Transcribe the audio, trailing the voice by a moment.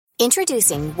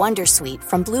Introducing Wondersuite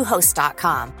from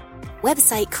Bluehost.com.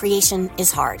 Website creation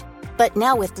is hard, but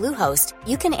now with Bluehost,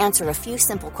 you can answer a few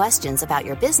simple questions about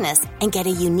your business and get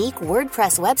a unique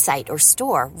WordPress website or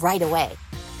store right away.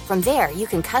 From there, you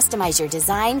can customize your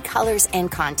design, colors,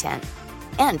 and content.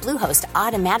 And Bluehost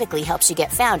automatically helps you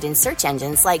get found in search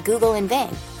engines like Google and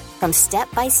Bing. From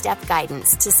step-by-step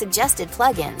guidance to suggested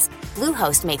plugins,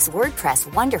 Bluehost makes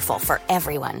WordPress wonderful for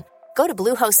everyone. Go to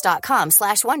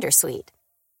bluehost.com/wondersuite.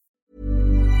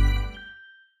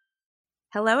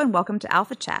 Hello and welcome to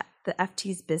Alpha Chat, the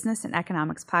FT's Business and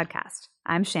Economics podcast.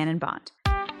 I'm Shannon Bond.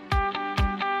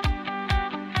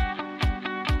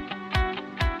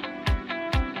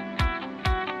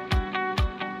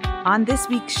 On this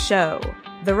week's show,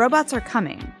 the robots are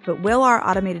coming, but will our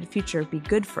automated future be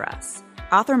good for us?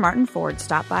 Author Martin Ford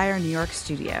stopped by our New York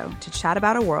studio to chat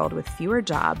about a world with fewer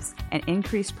jobs and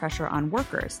increased pressure on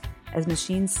workers as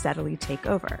machines steadily take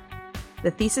over.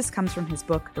 The thesis comes from his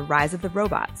book, The Rise of the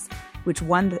Robots, which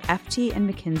won the FT and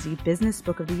McKinsey Business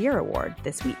Book of the Year award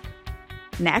this week.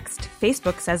 Next,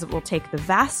 Facebook says it will take the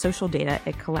vast social data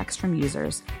it collects from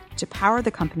users to power the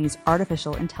company's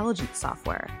artificial intelligence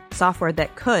software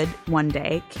that could, one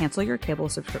day, cancel your cable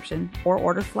subscription or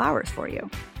order flowers for you.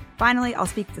 Finally, I'll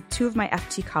speak with two of my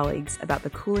FT colleagues about the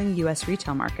cooling U.S.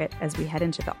 retail market as we head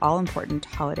into the all-important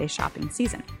holiday shopping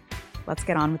season. Let's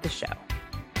get on with the show.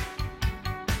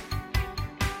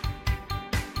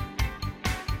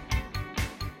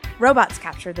 Robots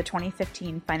captured the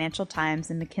 2015 Financial Times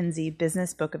and McKinsey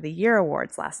Business Book of the Year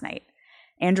awards last night.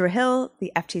 Andrew Hill,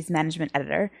 the FT's management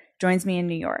editor, joins me in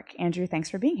New York. Andrew,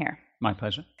 thanks for being here. My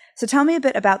pleasure. So tell me a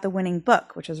bit about the winning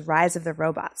book, which was Rise of the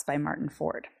Robots by Martin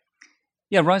Ford.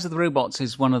 Yeah, Rise of the Robots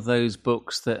is one of those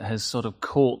books that has sort of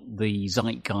caught the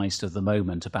zeitgeist of the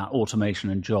moment about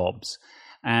automation and jobs.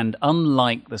 And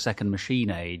unlike The Second Machine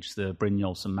Age, the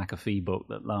Brynjolfsson-McAfee book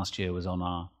that last year was on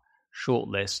our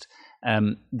shortlist,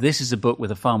 this is a book with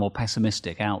a far more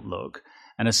pessimistic outlook.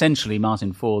 And essentially,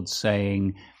 Martin Ford's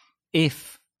saying,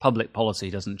 if public policy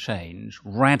doesn't change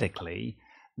radically,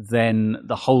 then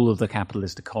the whole of the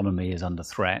capitalist economy is under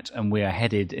threat, and we are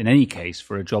headed, in any case,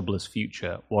 for a jobless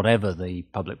future, whatever the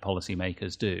public policy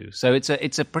makers do. So it's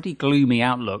a pretty gloomy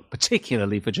outlook,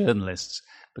 particularly for journalists,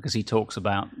 because he talks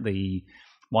about the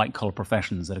white-collar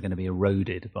professions that are going to be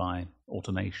eroded by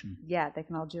automation. Yeah, they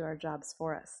can all do our jobs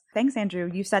for us. Thanks, Andrew.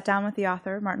 You sat down with the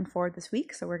author, Martin Ford, this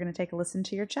week, so we're going to take a listen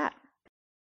to your chat.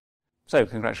 So,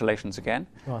 congratulations again.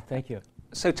 Well, thank you.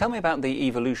 So tell me about the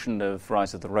evolution of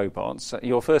Rise of the Robots.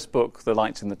 Your first book, The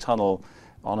Lights in the Tunnel,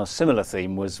 on a similar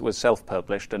theme, was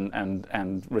self-published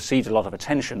and received a lot of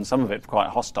attention, some of it quite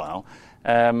hostile.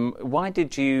 Why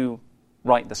did you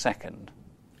write the second?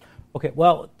 Okay,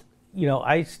 well, you know,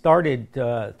 I started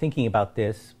thinking about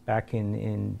this back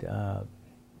in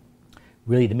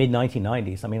really the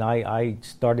mid-1990s. I mean, I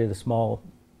started a small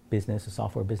business, a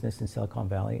software business in Silicon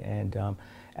Valley, and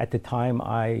at the time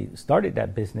I started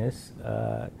that business,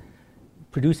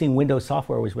 producing Windows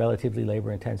software was relatively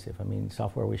labor-intensive. I mean,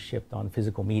 software was shipped on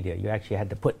physical media. You actually had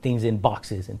to put things in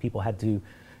boxes, and people had to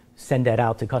send that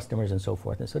out to customers and so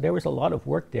forth. And so there was a lot of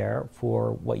work there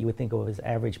for what you would think of as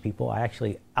average people. I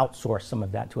actually outsourced some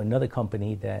of that to another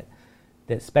company that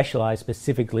specialized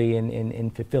specifically in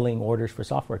fulfilling orders for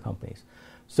software companies.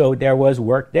 So there was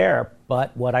work there,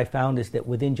 but what I found is that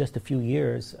within just a few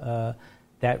years,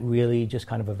 that really just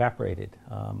kind of evaporated.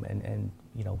 And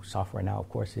you know, software now, of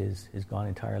course, is gone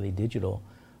entirely digital.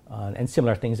 And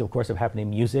similar things, of course, have happened in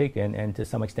music and to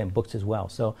some extent books as well.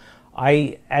 So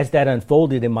as that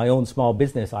unfolded in my own small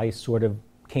business, I sort of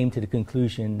came to the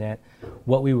conclusion that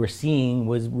what we were seeing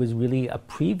was really a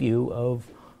preview of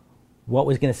what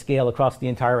was going to scale across the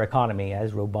entire economy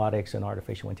as robotics and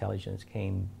artificial intelligence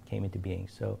came into being.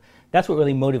 So that's what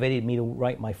really motivated me to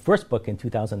write my first book in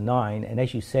 2009. And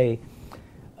as you say,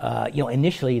 you know,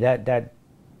 initially that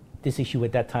this issue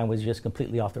at that time was just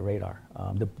completely off the radar.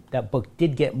 That book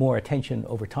did get more attention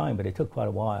over time, but it took quite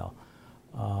a while.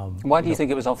 Why do you think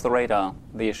it was off the radar,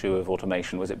 the issue of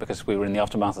automation? Was it because we were in the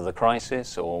aftermath of the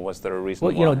crisis, or was there a reason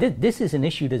why? Well, you know, this is an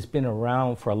issue that's been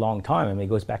around for a long time. I mean, it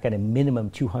goes back at a minimum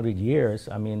 200 years.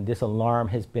 I mean, this alarm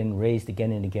has been raised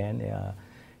again and again,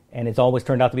 and it's always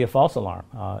turned out to be a false alarm.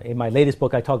 In my latest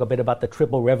book, I talk a bit about the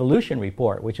Triple Revolution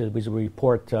Report, which was a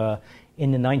report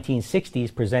in the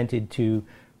 1960s presented to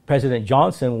President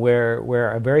Johnson,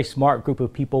 where a very smart group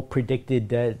of people predicted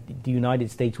that the United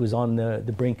States was on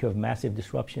the brink of massive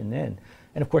disruption then.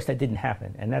 And of course that didn't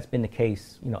happen. And that's been the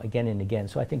case, you know, again and again.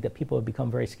 So I think that people have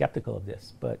become very skeptical of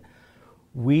this. But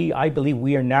I believe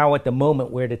we are now at the moment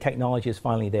where the technology is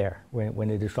finally there, when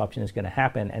the disruption is going to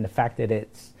happen. And the fact that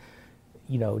it's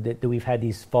that we've had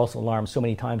these false alarms so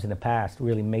many times in the past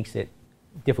really makes it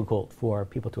difficult for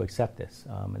people to accept this.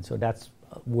 And so that's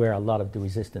where a lot of the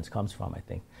resistance comes from, I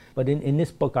think. But in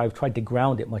this book, I've tried to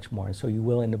ground it much more. And so you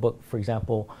will, in the book, for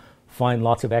example, find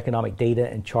lots of economic data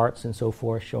and charts and so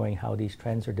forth showing how these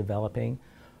trends are developing.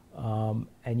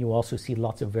 And you also see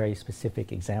lots of very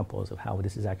specific examples of how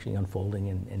this is actually unfolding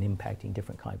and impacting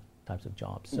different types of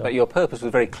jobs. So, but your purpose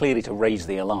was very clearly to raise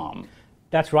the alarm.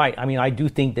 That's right. I mean, I do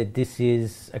think that this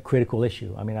is a critical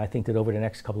issue. I mean, I think that over the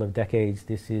next couple of decades,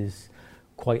 this is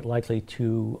quite likely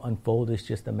to unfold as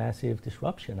just a massive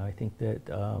disruption. I think that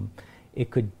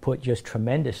it could put just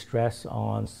tremendous stress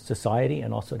on society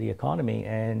and also the economy.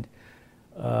 And,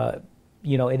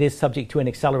 it is subject to an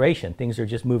acceleration. Things are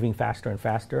just moving faster and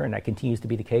faster, and that continues to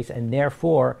be the case. And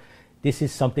therefore, this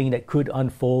is something that could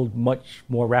unfold much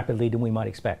more rapidly than we might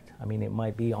expect. I mean, it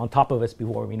might be on top of us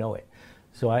before we know it.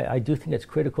 So I do think it's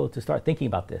critical to start thinking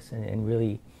about this, and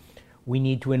really we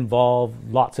need to involve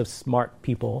lots of smart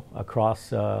people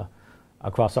across our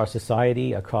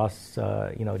society, across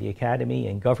the academy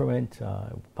and government,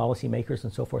 policymakers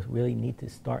and so forth. Really need to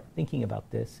start thinking about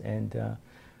this and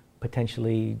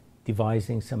potentially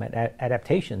devising some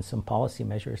adaptations, some policy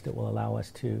measures that will allow us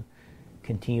to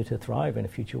continue to thrive in a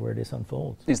future where this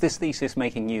unfolds. Is this thesis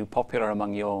making you popular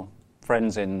among your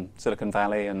friends in Silicon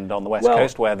Valley and on the West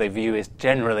Coast, where the view is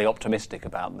generally optimistic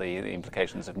about the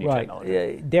implications of new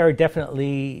technology? There are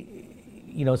definitely,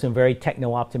 some very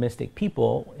techno-optimistic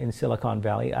people in Silicon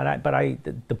Valley,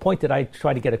 the point that I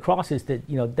try to get across is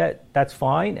that that's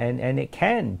fine, and it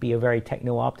can be a very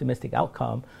techno-optimistic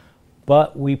outcome,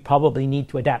 but we probably need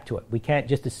to adapt to it. We can't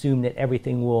just assume that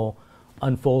everything will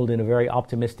unfold in a very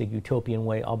optimistic, utopian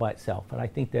way all by itself. And I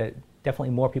think that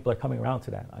definitely more people are coming around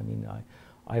to that. I mean,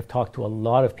 I've talked to a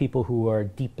lot of people who are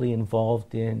deeply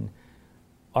involved in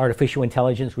artificial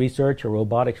intelligence research or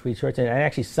robotics research, and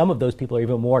actually some of those people are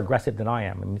even more aggressive than I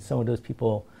am. I mean, some of those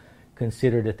people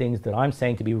consider the things that I'm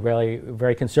saying to be very,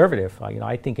 very conservative.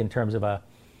 I think in terms of a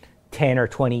 10 or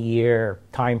 20 year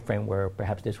time frame where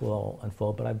perhaps this will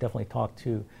unfold, but I've definitely talked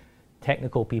to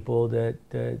technical people that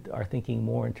are thinking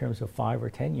more in terms of 5 or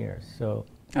 10 years. So.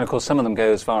 And of course, some of them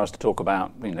go as far as to talk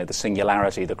about, the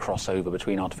singularity, the crossover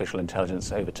between artificial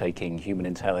intelligence overtaking human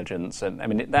intelligence, and I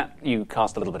mean that you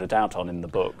cast a little bit of doubt on in the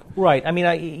book. Right. I mean,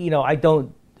 I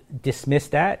don't dismiss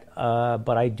that,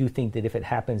 but I do think that if it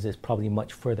happens, it's probably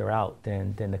much further out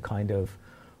than the kind of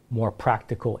more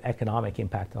practical economic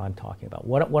impact that I'm talking about.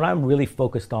 What I'm really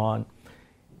focused on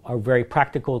are very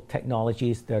practical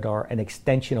technologies that are an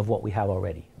extension of what we have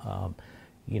already.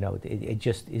 It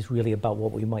just is really about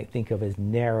what we might think of as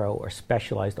narrow or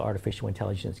specialized artificial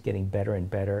intelligence getting better and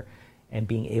better and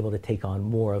being able to take on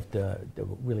more of the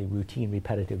really routine,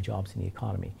 repetitive jobs in the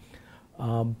economy.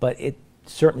 But it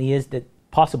certainly is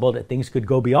possible that things could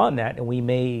go beyond that, and we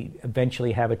may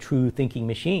eventually have a true thinking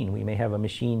machine. We may have a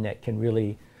machine that can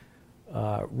really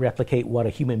replicate what a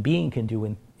human being can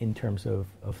do in terms of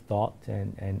thought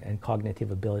and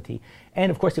cognitive ability.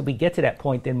 And of course, if we get to that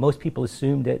point, then most people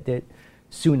assume that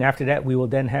soon after that, we will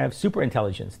then have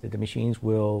superintelligence, that the machines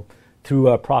will, through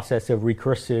a process of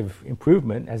recursive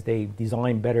improvement, as they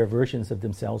design better versions of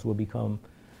themselves, will become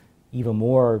even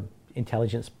more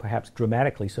intelligent, perhaps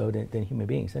dramatically so than human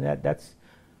beings. And that's,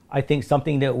 I think,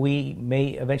 something that we may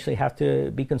eventually have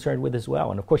to be concerned with as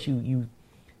well. And of course, you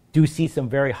do see some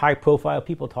very high-profile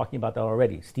people talking about that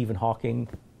already. Stephen Hawking,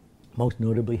 most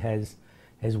notably, has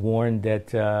warned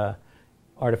that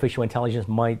artificial intelligence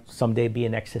might someday be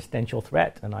an existential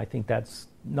threat, and I think that's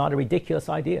not a ridiculous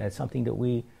idea. It's something that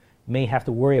we may have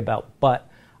to worry about, but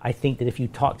I think that if you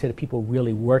talk to the people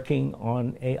really working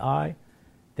on AI,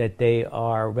 that they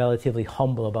are relatively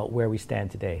humble about where we stand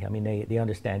today. I mean, they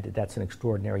understand that that's an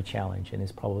extraordinary challenge, and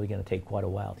it's probably going to take quite a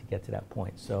while to get to that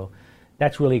point. So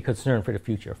that's really a concern for the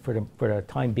future. For the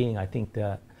time being, I think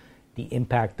the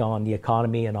impact on the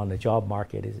economy and on the job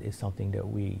market is something that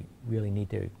we really need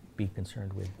to be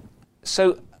concerned with.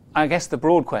 So I guess the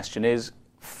broad question is,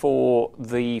 for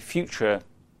the future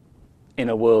in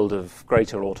a world of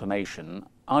greater automation,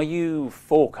 are you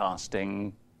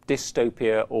forecasting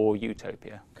dystopia or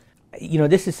utopia?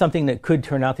 This is something that could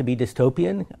turn out to be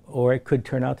dystopian, or it could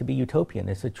turn out to be utopian.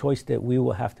 It's a choice that we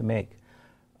will have to make.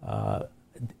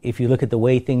 If you look at the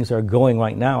way things are going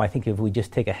right now, I think if we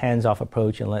just take a hands-off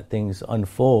approach and let things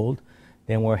unfold,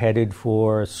 then we're headed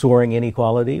for soaring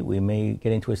inequality. We may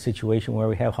get into a situation where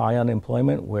we have high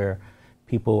unemployment, where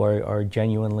people are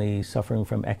genuinely suffering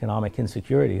from economic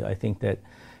insecurity. I think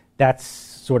that's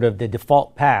sort of the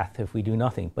default path if we do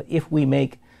nothing. But if we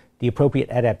make the appropriate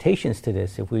adaptations to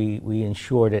this, if we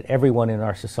ensure that everyone in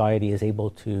our society is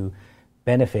able to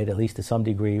benefit, at least to some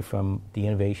degree, from the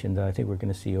innovation that I think we're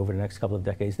going to see over the next couple of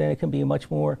decades, then it can be a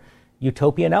much more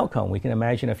utopian outcome. We can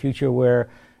imagine a future where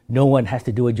no one has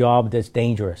to do a job that's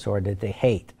dangerous or that they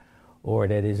hate or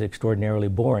that is extraordinarily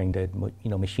boring, that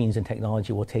machines and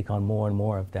technology will take on more and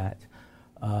more of that.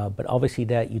 But obviously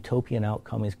that utopian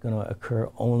outcome is going to occur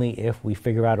only if we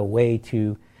figure out a way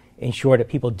to ensure that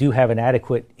people do have an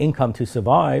adequate income to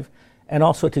survive and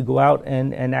also to go out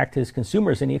and act as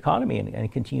consumers in the economy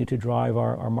and continue to drive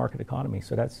our market economy.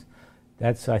 So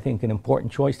that's, I think, an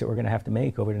important choice that we're going to have to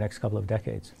make over the next couple of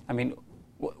decades. I mean,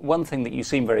 one thing that you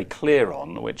seem very clear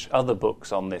on, which other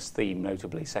books on this theme,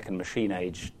 notably Second Machine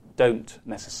Age, don't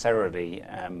necessarily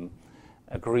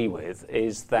agree with,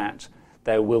 is that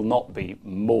there will not be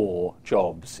more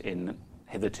jobs in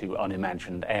hitherto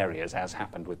unimagined areas, as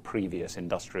happened with previous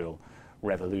industrial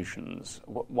revolutions.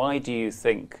 Why do you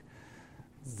think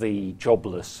the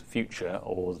jobless future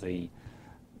or the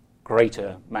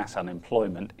greater mass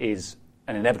unemployment is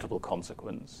an inevitable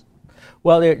consequence?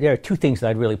 Well, there are two things that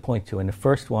I'd really point to. And the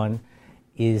first one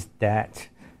is that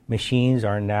machines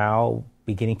are now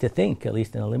beginning to think, at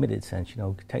least in a limited sense.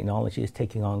 Technology is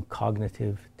taking on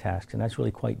cognitive tasks, and that's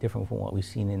really quite different from what we've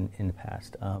seen in the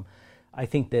past. I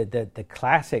think that the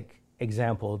classic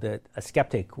example that a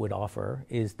skeptic would offer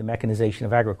is the mechanization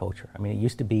of agriculture. I mean, it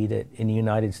used to be that in the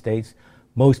United States,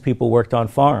 most people worked on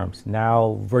farms.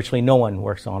 Now, virtually no one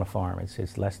works on a farm.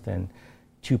 It's less than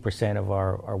 2% of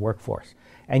our workforce.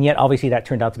 And yet, obviously, that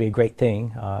turned out to be a great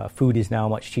thing. Food is now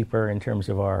much cheaper in terms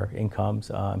of our incomes,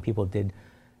 and people did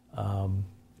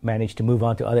manage to move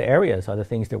on to other areas, other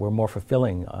things that were more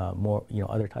fulfilling,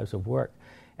 other types of work.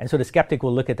 And so the skeptic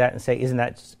will look at that and say, isn't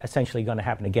that essentially going to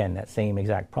happen again, that same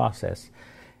exact process?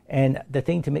 And the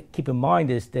thing to keep in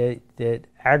mind is that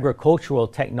agricultural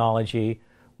technology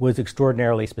was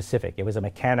extraordinarily specific. It was a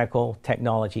mechanical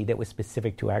technology that was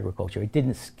specific to agriculture. It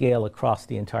didn't scale across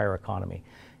the entire economy.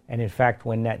 And in fact,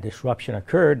 when that disruption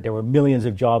occurred, there were millions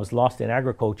of jobs lost in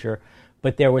agriculture,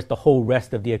 but there was the whole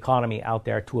rest of the economy out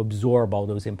there to absorb all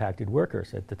those impacted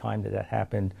workers. At the time that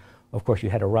happened, of course, you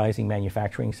had a rising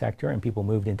manufacturing sector and people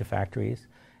moved into factories.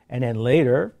 And then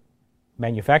later,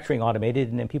 manufacturing automated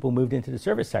and then people moved into the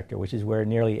service sector, which is where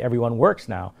nearly everyone works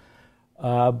now.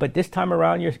 But this time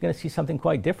around, you're going to see something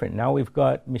quite different. Now we've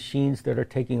got machines that are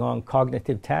taking on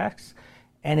cognitive tasks,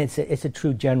 and it's a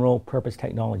true general purpose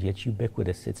technology. It's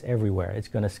ubiquitous. It's everywhere. It's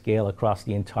going to scale across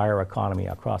the entire economy,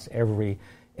 across every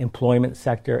employment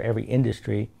sector, every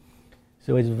industry.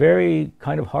 So it's very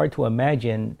kind of hard to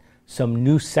imagine some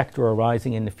new sector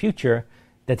arising in the future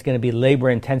that's going to be labor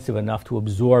intensive enough to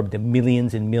absorb the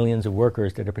millions and millions of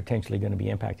workers that are potentially going to be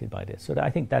impacted by this. So I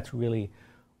think that's really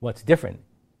what's different.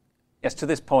 Yes, to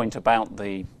this point about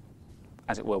the,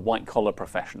 as it were, white-collar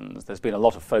professions, there's been a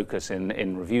lot of focus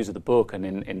in reviews of the book and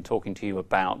in talking to you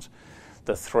about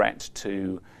the threat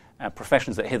to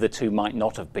professions that hitherto might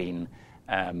not have been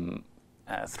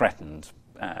threatened,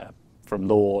 from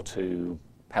law to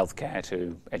healthcare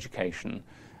to education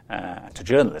to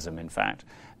journalism, in fact.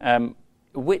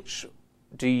 Which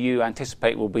do you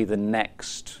anticipate will be the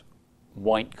next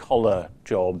white-collar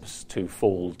jobs to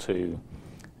fall to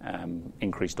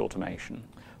increased automation?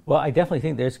 Well, I definitely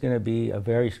think there's going to be a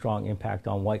very strong impact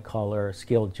on white-collar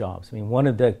skilled jobs. I mean, one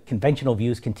of the conventional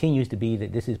views continues to be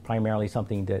that this is primarily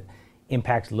something that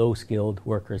impacts low-skilled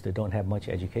workers that don't have much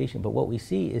education. But what we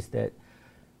see is that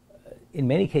in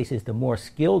many cases, the more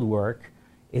skilled work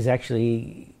is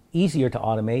actually easier to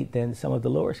automate than some of the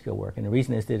lower skill work. And the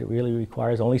reason is that it really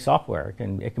requires only software.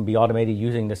 It can be automated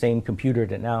using the same computer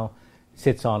that now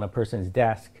sits on a person's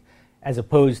desk. As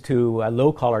opposed to a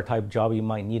low-collar type job, you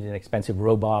might need an expensive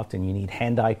robot and you need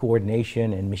hand-eye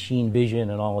coordination and machine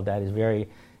vision, and all of that is very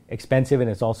expensive, and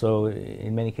it's also,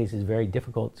 in many cases, very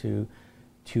difficult to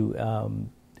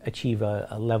achieve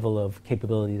a level of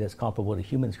capability that's comparable to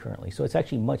humans currently. So it's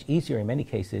actually much easier in many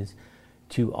cases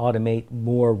to automate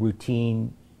more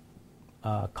routine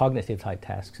cognitive type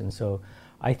tasks. And so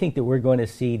I think that we're going to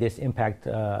see this impact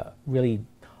really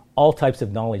all types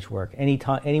of knowledge work.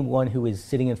 Anyone who is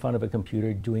sitting in front of a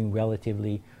computer doing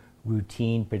relatively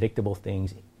routine, predictable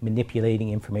things, manipulating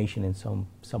information in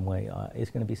some way is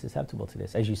going to be susceptible to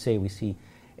this. As you say, we see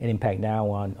an impact now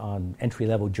on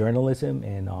entry-level journalism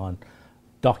and on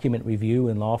document review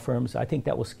in law firms. I think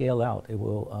that will scale out. It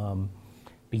will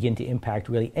begin to impact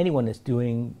really anyone that's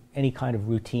doing any kind of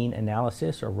routine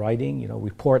analysis or writing,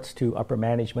 reports to upper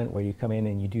management where you come in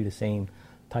and you do the same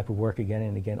type of work again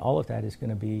and again. All of that is going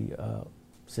to be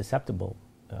susceptible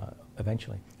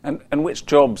eventually. And which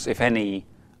jobs, if any,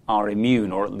 are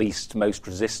immune or at least most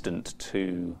resistant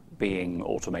to being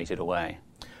automated away?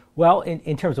 Well,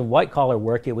 in terms of white-collar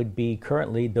work, it would be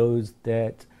currently those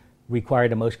that require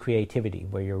the most creativity,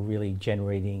 where you're really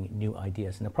generating new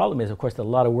ideas. And the problem is, of course, that a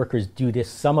lot of workers do this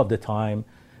some of the time,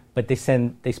 but they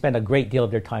spend a great deal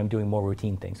of their time doing more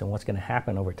routine things. And what's going to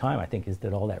happen over time, I think, is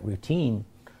that all that routine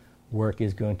work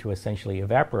is going to essentially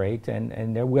evaporate,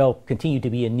 and there will continue to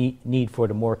be a need for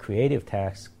the more creative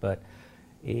tasks, but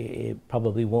it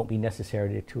probably won't be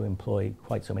necessary to employ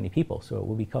quite so many people. So it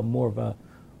will become more of a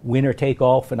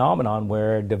winner-take-all phenomenon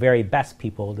where the very best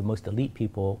people, the most elite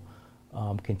people,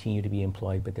 continue to be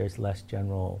employed, but there's less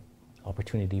general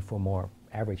opportunity for more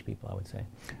average people, I would say.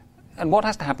 And what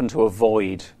has to happen to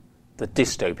avoid the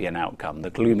dystopian outcome, the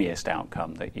gloomiest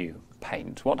outcome that you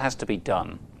paint? What has to be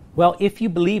done? Well, if you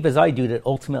believe, as I do, that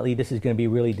ultimately this is going to be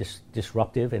really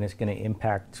disruptive and it's going to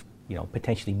impact,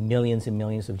 potentially millions and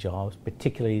millions of jobs,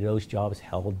 particularly those jobs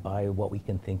held by what we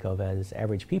can think of as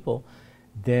average people,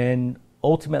 then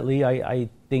ultimately I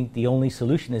think the only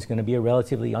solution is going to be a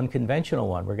relatively unconventional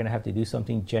one. We're going to have to do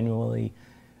something genuinely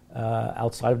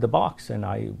outside of the box. And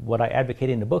what I advocate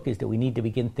in the book is that we need to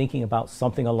begin thinking about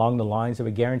something along the lines of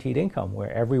a guaranteed income,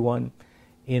 where everyone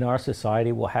in our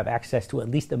society will have access to at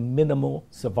least a minimal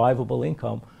survivable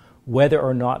income, whether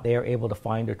or not they are able to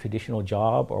find a traditional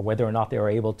job, or whether or not they are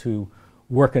able to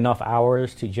work enough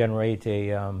hours to generate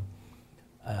a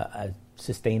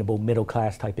sustainable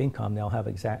middle-class type income. They'll have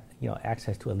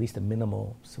access to at least a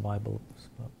minimal survivable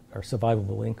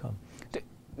income.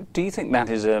 Do you think that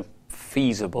is a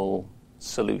feasible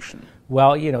solution?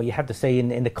 Well, you have to say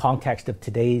in the context of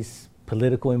today's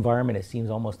political environment, it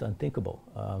seems almost unthinkable.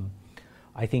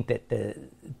 I think that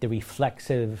the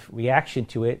reflexive reaction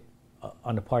to it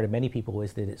on the part of many people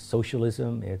is that it's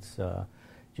socialism, it's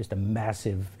just a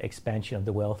massive expansion of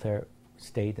the welfare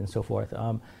state and so forth.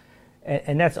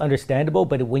 And that's understandable,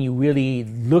 but when you really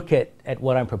look at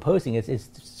what I'm proposing, it's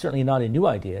certainly not a new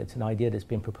idea. It's an idea that's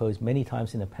been proposed many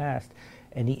times in the past.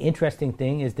 And the interesting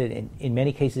thing is that in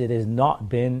many cases it has not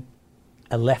been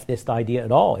a leftist idea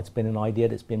at all. It's been an idea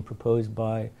that's been proposed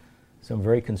by some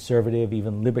very conservative,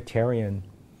 even libertarian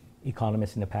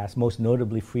economists in the past. Most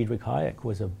notably, Friedrich Hayek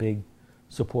was a big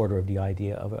supporter of the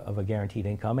idea of a guaranteed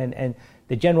income. And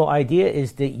the general idea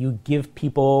is that you give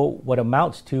people what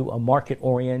amounts to a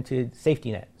market-oriented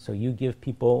safety net. So you give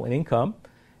people an income,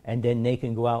 and then they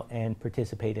can go out and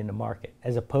participate in the market,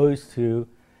 as opposed to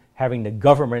having the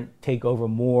government take over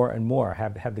more and more,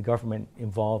 have the government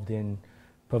involved in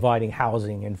providing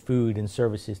housing and food and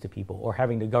services to people, or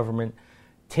having the government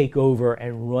take over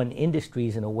and run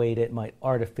industries in a way that might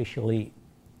artificially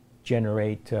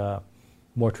generate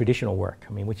more traditional work.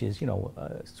 I mean, which is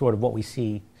sort of what we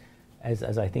see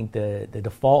as I think the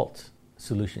default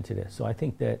solution to this. So I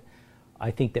think that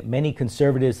many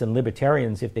conservatives and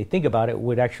libertarians, if they think about it,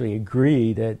 would actually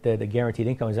agree that a guaranteed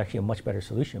income is actually a much better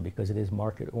solution because it is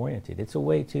market oriented. It's a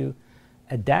way to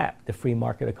adapt the free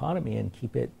market economy and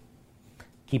keep it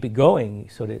going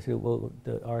so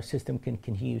that our system can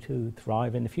continue to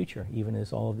thrive in the future, even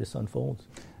as all of this unfolds.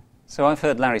 So I've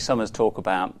heard Larry Summers talk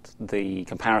about the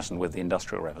comparison with the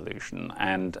Industrial Revolution,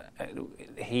 and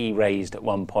he raised at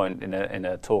one point in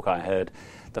a talk I heard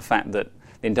the fact that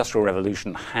the Industrial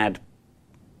Revolution had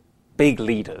big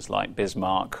leaders like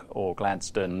Bismarck or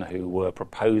Gladstone who were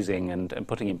proposing and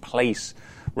putting in place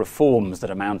reforms that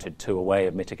amounted to a way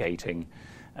of mitigating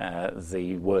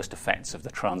the worst effects of the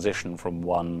transition from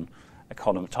one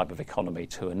type of economy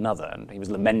to another. And he was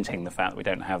lamenting the fact that we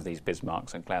don't have these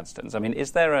Bismarcks and Gladstones. I mean,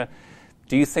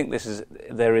 do you think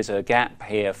there is a gap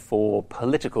here for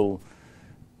political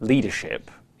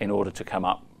leadership in order to come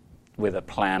up with a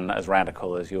plan as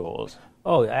radical as yours?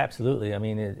 Oh, absolutely. I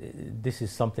mean, this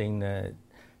is something that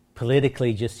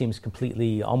politically just seems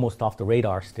completely almost off the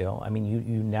radar still. I mean,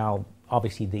 you now,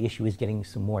 obviously the issue is getting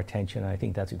some more attention, and I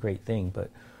think that's a great thing, but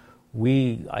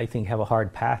we, I think, have a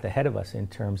hard path ahead of us in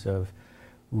terms of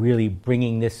really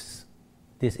bringing this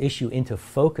issue into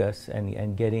focus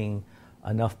and getting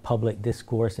enough public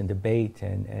discourse and debate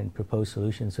and proposed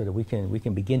solutions so that we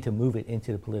can begin to move it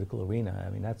into the political arena. I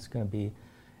mean, that's going to be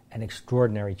an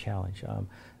extraordinary challenge.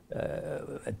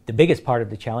 The biggest part of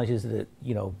the challenge is that,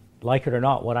 like it or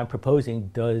not, what I'm proposing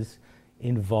does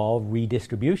involve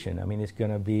redistribution. I mean, it's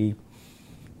going to be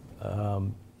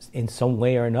in some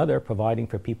way or another providing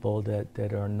for people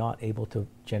that are not able to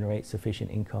generate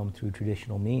sufficient income through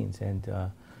traditional means. And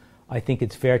I think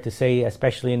it's fair to say,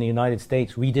 especially in the United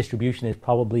States, redistribution is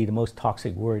probably the most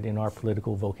toxic word in our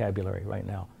political vocabulary right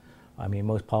now. I mean,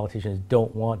 most politicians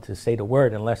don't want to say the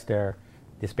word unless they're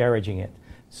disparaging it.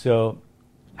 So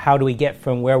how do we get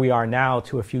from where we are now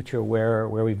to a future where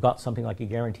we've got something like a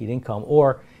guaranteed income,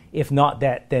 or if not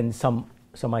that, then some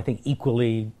I think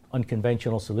equally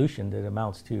unconventional solution that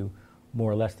amounts to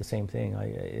more or less the same thing.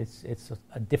 It's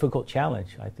a difficult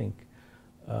challenge, I think.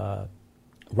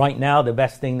 Right now, the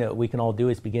best thing that we can all do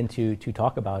is begin to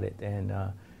talk about it and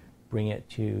bring it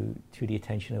to the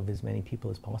attention of as many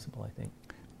people as possible, I think.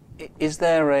 Is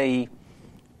there a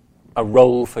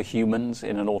role for humans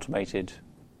in an automated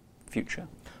future?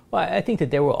 Well, I think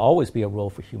that there will always be a role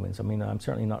for humans. I mean, I'm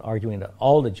certainly not arguing that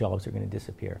all the jobs are going to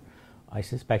disappear. I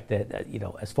suspect that,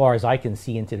 as far as I can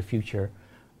see into the future,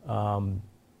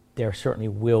 there certainly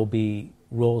will be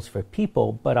roles for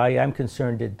people, but I am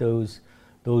concerned that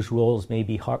those roles may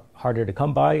be harder to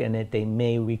come by, and that they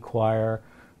may require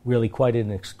really quite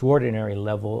an extraordinary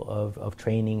level of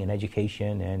training and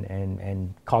education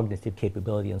and cognitive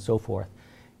capability and so forth.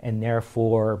 And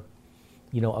therefore,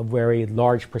 a very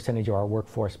large percentage of our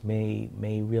workforce may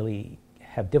really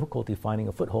have difficulty finding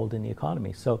a foothold in the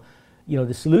economy. So,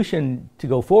 the solution to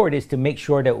go forward is to make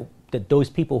sure that those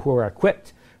people who are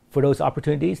equipped for those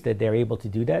opportunities, that they're able to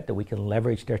do that we can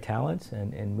leverage their talents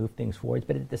and move things forward.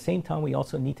 But at the same time, we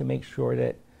also need to make sure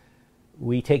that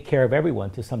we take care of everyone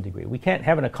to some degree. We can't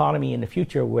have an economy in the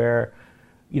future where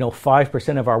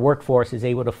 5% of our workforce is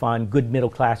able to find good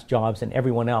middle-class jobs and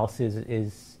everyone else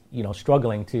is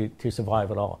struggling to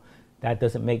survive at all. That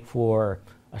doesn't make for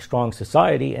a strong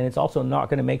society, and it's also not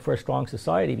going to make for a strong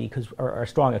society or a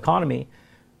strong economy,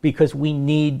 because we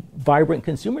need vibrant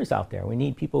consumers out there. We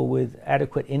need people with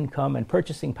adequate income and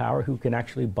purchasing power who can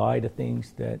actually buy the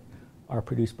things that are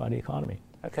produced by the economy.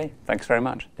 Okay, thanks very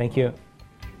much. Thank you.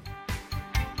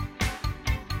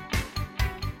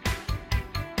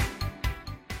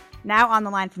 Now on the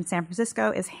line from San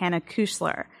Francisco is Hannah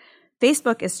Kuchler.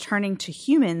 Facebook is turning to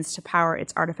humans to power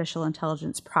its artificial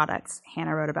intelligence products,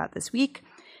 Hannah wrote about this week.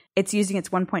 It's using its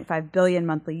 1.5 billion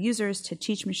monthly users to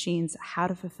teach machines how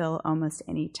to fulfill almost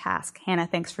any task. Hannah,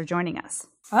 thanks for joining us.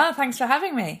 Oh, thanks for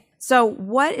having me. So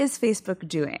what is Facebook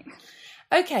doing?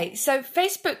 Okay, so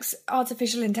Facebook's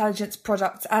artificial intelligence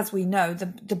products, as we know,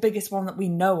 the biggest one that we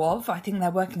know of, I think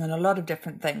they're working on a lot of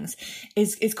different things,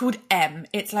 is called M.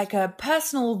 It's like a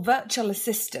personal virtual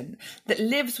assistant that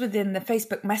lives within the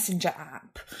Facebook Messenger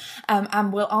app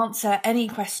and will answer any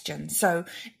question. So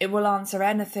it will answer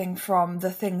anything from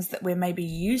the things that we're maybe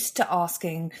used to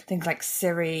asking, things like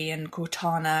Siri and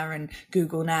Cortana and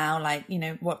Google Now, like,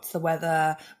 what's the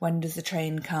weather, when does the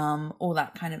train come, all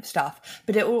that kind of stuff.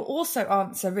 But it will also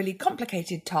answer really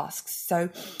complicated tasks. So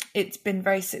it's been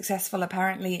very successful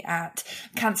apparently at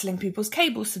cancelling people's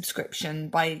cable subscription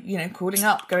by, calling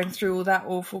up, going through all that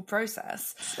awful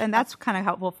process. And that's kind of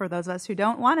helpful for those of us who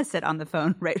don't want to sit on the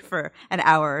phone right for an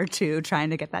hour or two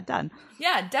trying to get that done.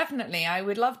 Yeah, definitely. I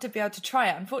would love to be able to try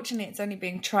it. Unfortunately, it's only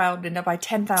being trialled by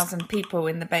 10,000 people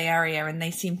in the Bay Area, and they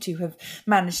seem to have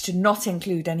managed to not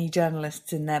include any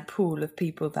journalists in their pool of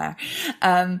people there.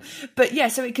 But yeah,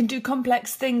 so it can do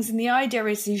complex things, and the idea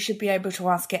is you should be able to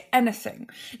ask it anything.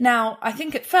 Now, I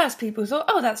think at first people thought,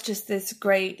 that's just this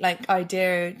great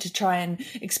idea to try and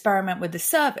experiment with the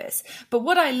service. But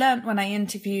what I learned when I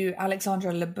interviewed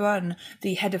Alexandra Lebrun,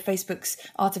 the head of Facebook's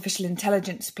artificial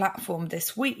intelligence platform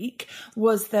this week,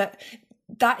 was that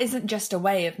isn't just a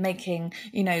way of making,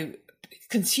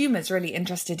 consumers really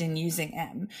interested in using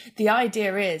M. The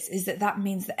idea is that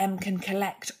means that M can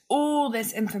collect all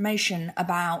this information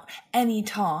about any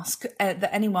task that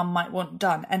anyone might want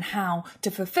done and how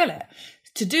to fulfill it.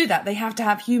 To do that, they have to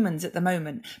have humans at the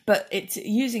moment, but it's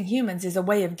using humans is a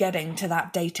way of getting to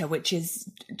that data, which is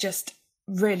just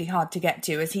really hard to get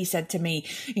to. As he said to me,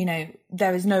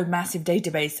 there is no massive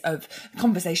database of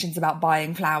conversations about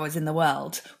buying flowers in the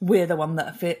world. We're the one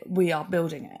we are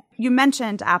building it. You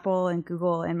mentioned Apple and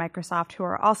Google and Microsoft, who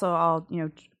are also all,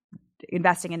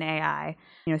 investing in AI,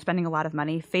 spending a lot of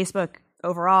money. Facebook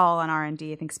overall on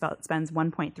R&D, I think spends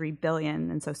 $1.3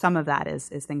 billion. And so some of that is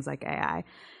things like AI.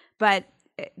 But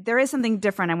there is something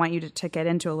different I want you to get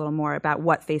into a little more about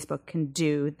what Facebook can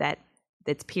do that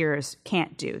its peers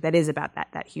can't do, that is about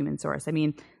that human source. I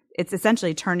mean, it's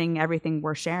essentially turning everything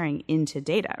we're sharing into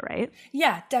data, right?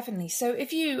 Yeah, definitely. So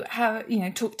if you have,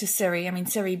 talk to Siri,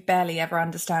 Siri barely ever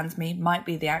understands me, might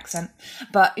be the accent,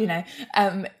 but,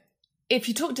 if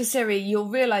you talk to Siri, you'll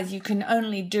realize you can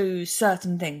only do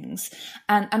certain things.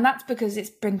 And that's because it's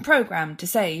been programmed to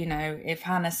say, if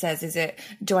Hannah says,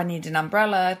 do I need an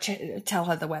umbrella? Tell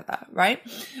her the weather, right?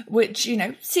 Which,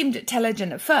 seemed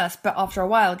intelligent at first, but after a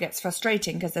while gets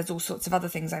frustrating because there's all sorts of other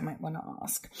things I might want to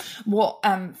ask. What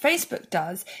Facebook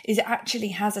does is it actually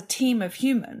has a team of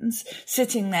humans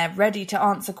sitting there ready to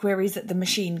answer queries that the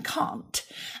machine can't.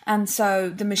 And so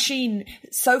the machine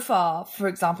so far, for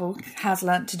example, has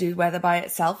learnt to do weather by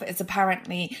itself. It's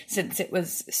apparently, since it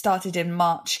was started in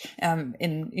March,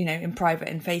 in private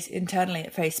internally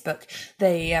at Facebook,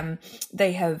 they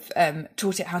have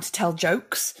taught it how to tell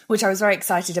jokes, which I was very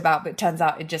excited about. But it turns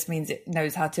out it just means it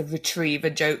knows how to retrieve a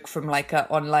joke from like an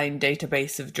online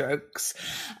database of jokes.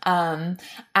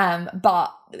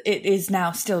 But it is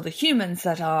now still the humans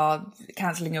that are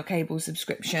cancelling your cable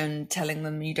subscription, telling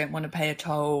them you don't want to pay a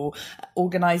toll.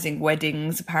 Organising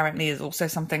weddings apparently is also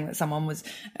something that someone was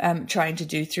trying to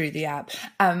do through the app.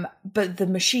 But the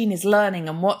machine is learning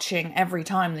and watching every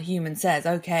time the human says,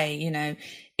 okay,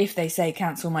 if they say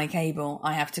cancel my cable,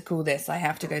 I have to call this, I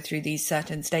have to go through these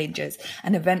certain stages.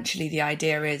 And eventually the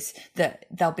idea is that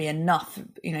there'll be enough,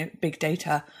 big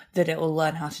data that it will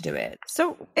learn how to do it.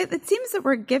 So it seems that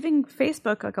we're giving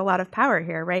Facebook like a lot of power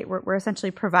here, right? We're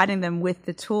essentially providing them with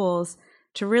the tools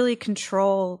to really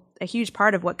control a huge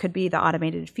part of what could be the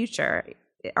automated future.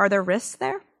 Are there risks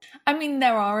there? I mean,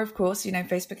 there are, of course.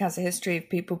 Facebook has a history of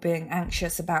people being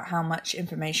anxious about how much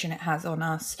information it has on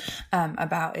us,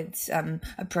 about its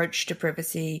approach to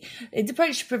privacy. Its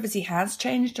approach to privacy has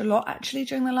changed a lot, actually,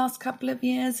 during the last couple of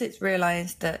years. It's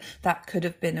realised that could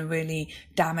have been a really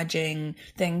damaging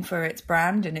thing for its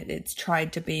brand, and it's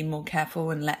tried to be more careful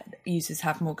and let users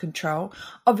have more control.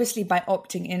 Obviously, by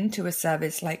opting into a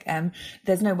service like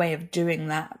there's no way of doing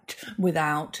that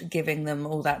without giving them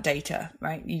all that data,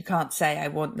 right? You can't say, I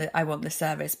want the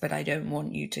service, but I don't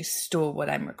want you to store what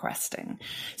I'm requesting.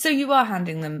 So you are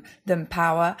handing them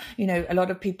power. A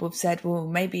lot of people have said, well,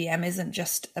 maybe M isn't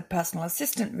just a personal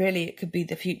assistant. Really, it could be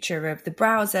the future of the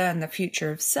browser and the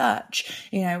future of search.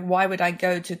 Why would I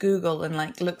go to Google and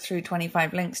look through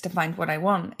 25 links to find what I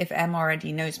want if M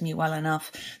already knows me well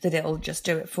enough that it'll just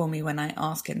do it for me when I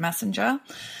ask in Messenger?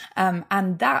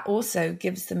 And that also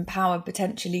gives them power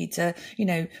potentially to,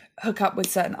 hook up with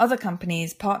certain other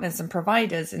companies, partners and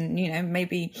providers. And,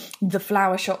 maybe the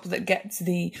flower shop that gets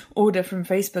the order from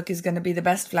Facebook is going to be the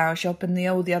best flower shop and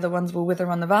all the other ones will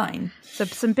wither on the vine. So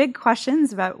some big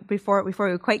questions about before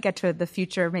we quite get to the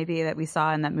future maybe that we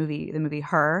saw in that movie, the movie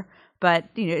Her. But,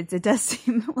 it does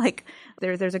seem like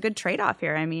there's a good trade-off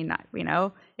here. I mean,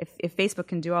 if Facebook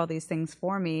can do all these things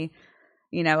for me,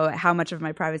 how much of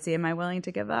my privacy am I willing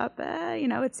to give up?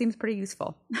 It seems pretty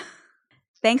useful.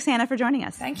 Thanks, Hannah, for joining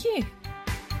us. Thank you.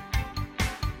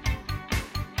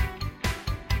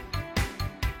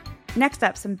 Next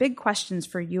up, some big questions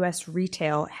for U.S.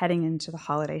 retail heading into the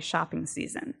holiday shopping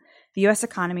season. The U.S.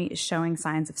 economy is showing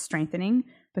signs of strengthening,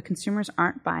 but consumers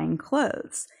aren't buying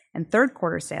clothes. And third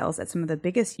quarter sales at some of the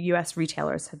biggest U.S.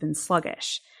 retailers have been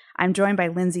sluggish. I'm joined by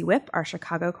Lindsay Whip, our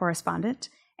Chicago correspondent,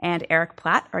 and Eric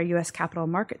Platt, our U.S. capital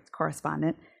markets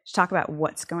correspondent, to talk about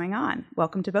what's going on.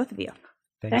 Welcome to both of you.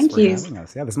 Thank you for having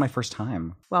us. Yeah, this is my first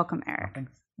time. Welcome, Eric. Oh,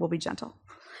 thanks. We'll be gentle.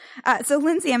 So,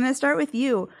 Lindsay, I'm going to start with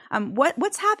you.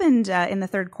 What's happened in the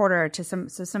third quarter to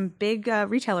some big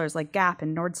retailers like Gap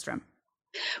and Nordstrom?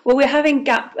 Well, we're having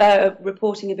Gap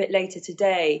reporting a bit later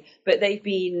today, but they've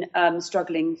been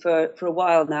struggling for a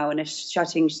while now and are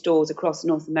shutting stores across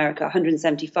North America,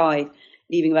 175,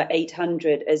 leaving about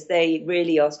 800, as they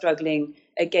really are struggling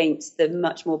against the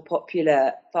much more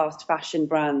popular fast fashion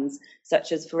brands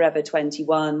such as Forever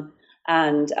 21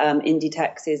 and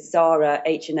Inditex's Zara,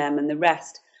 H&M and the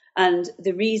rest. And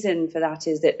the reason for that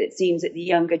is that it seems that the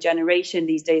younger generation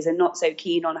these days are not so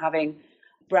keen on having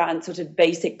brands, sort of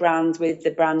basic brands with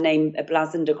the brand name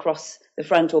blazoned across the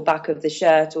front or back of the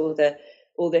shirt or the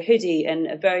hoodie, and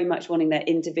are very much wanting their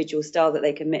individual style that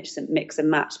they can mix and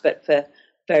match, but for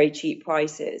very cheap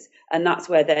prices. And that's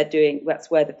where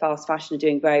the fast fashion are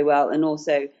doing very well, and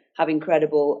also have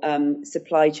incredible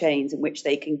supply chains in which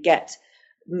they can get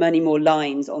many more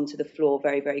lines onto the floor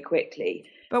very, very quickly.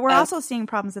 But we're also seeing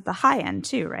problems at the high end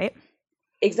too, right?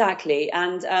 Exactly.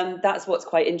 And that's what's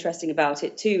quite interesting about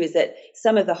it too, is that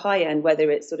some of the high end, whether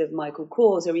it's sort of Michael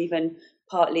Kors or even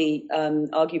partly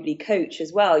arguably Coach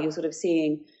as well, you're sort of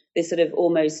seeing this sort of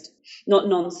almost not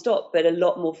non-stop, but a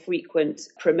lot more frequent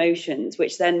promotions,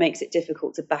 which then makes it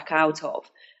difficult to back out of.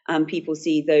 And people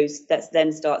see those,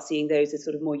 then start seeing those as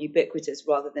sort of more ubiquitous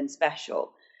rather than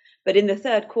special. But in the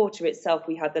third quarter itself,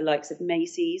 we had the likes of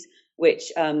Macy's,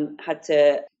 which had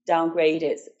to downgrade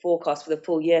its forecast for the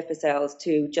full year for sales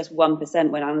to just 1%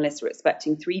 when analysts were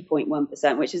expecting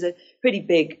 3.1%, which is a pretty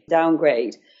big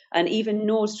downgrade. And even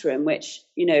Nordstrom, which,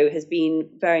 has been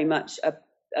very much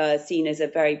seen as a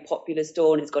very popular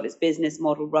store, and it's got its business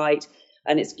model right.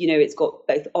 And it's got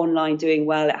both online doing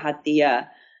well. It had the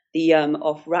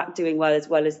off rack doing well as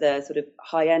the sort of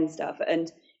high end stuff.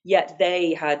 And yet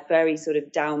they had very sort of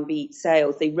downbeat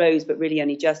sales. They rose, but really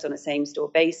only just on a same store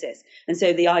basis. And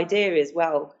so the idea is,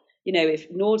 well,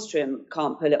 if Nordstrom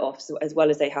can't pull it off as well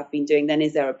as they have been doing, then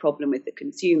is there a problem with the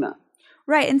consumer?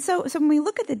 Right. And so when we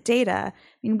look at the data,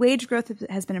 wage growth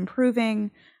has been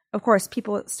improving. Of course,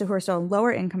 people who are still in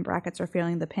lower income brackets are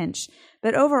feeling the pinch.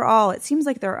 But overall, it seems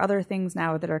like there are other things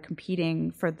now that are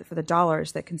competing for the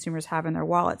dollars that consumers have in their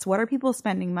wallets. What are people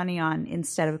spending money on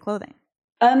instead of clothing?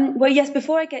 Well, yes,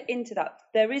 before I get into that,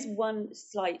 there is one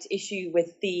slight issue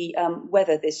with the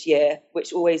weather this year,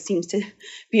 which always seems to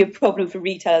be a problem for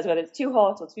retailers, whether it's too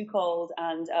hot or too cold.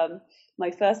 And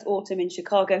my first autumn in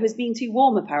Chicago has been too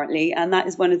warm, apparently. And that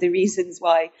is one of the reasons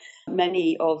why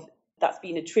that's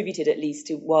been attributed, at least,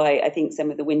 to why I think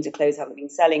some of the winter clothes haven't been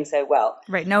selling so well.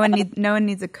 Right. No one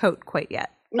needs a coat quite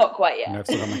yet. Not quite yet. No, I've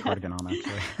still got my cardigan on,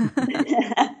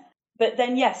 actually. But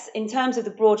then, yes, in terms of the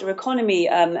broader economy,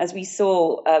 as we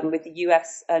saw with the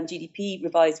US GDP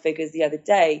revised figures the other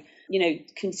day,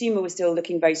 consumer was still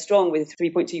looking very strong with a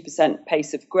 3.2%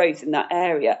 pace of growth in that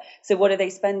area. So what are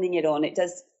they spending it on?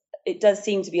 It does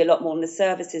seem to be a lot more on the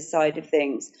services side of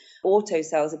things. Auto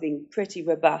sales have been pretty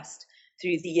robust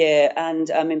through the year,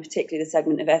 and in particular the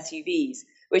segment of SUVs,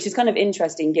 which is kind of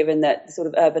interesting given that the sort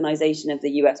of urbanization of the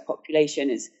US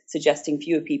population is suggesting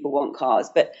fewer people want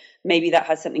cars. But maybe that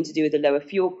has something to do with the lower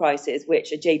fuel prices,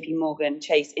 which a JP Morgan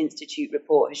Chase Institute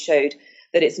report has showed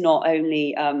that it's not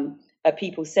only are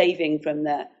people saving from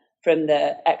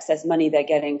the excess money they're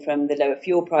getting from the lower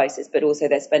fuel prices, but also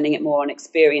they're spending it more on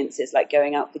experiences like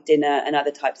going out for dinner and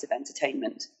other types of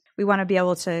entertainment. We want to be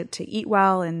able to eat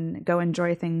well and go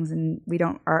enjoy things, and we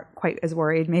aren't quite as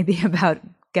worried maybe about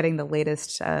getting the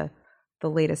latest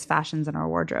fashions in our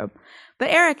wardrobe. But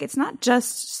Eric, it's not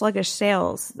just sluggish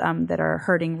sales that are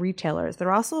hurting retailers.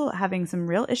 They're also having some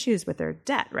real issues with their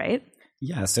debt, right?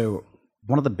 Yeah. So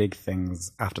one of the big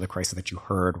things after the crisis that you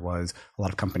heard was a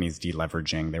lot of companies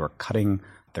deleveraging. They were cutting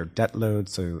their debt load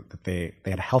so that they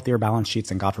had healthier balance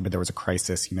sheets, and God forbid there was a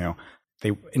crisis,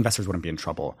 investors wouldn't be in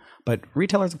trouble. But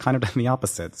retailers have kind of done the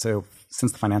opposite. So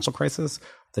since the financial crisis,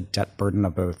 the debt burden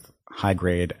of both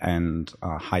high-grade and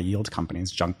high-yield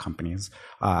companies, junk companies,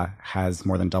 has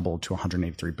more than doubled to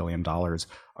 $183 billion,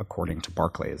 according to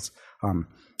Barclays. And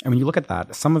when you look at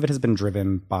that, some of it has been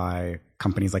driven by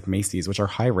companies like Macy's, which are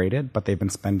high-rated, but they've been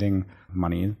spending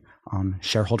money on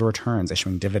shareholder returns,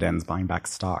 issuing dividends, buying back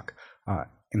stock,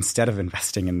 instead of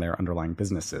investing in their underlying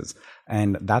businesses.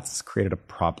 And that's created a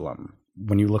problem.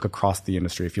 When you look across the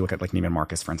industry, if you look at like Neiman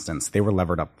Marcus, for instance, they were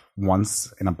levered up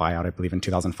once in a buyout, I believe, in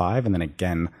 2005, and then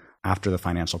again after the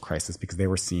financial crisis because they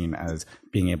were seen as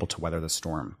being able to weather the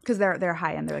storm. Because they're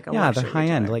high end, they're like a they're high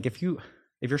end. Like if you're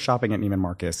shopping at Neiman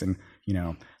Marcus and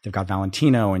they've got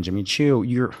Valentino and Jimmy Choo,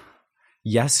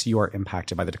 you are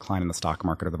impacted by the decline in the stock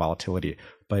market or the volatility,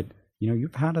 but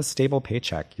you've had a stable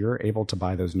paycheck. You're able to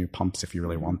buy those new pumps if you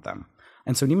really want them.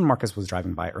 And so Neiman Marcus was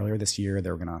driving by earlier this year. They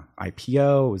were going to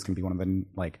IPO. It was going to be one of the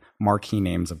marquee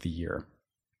names of the year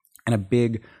and a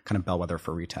big kind of bellwether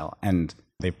for retail. And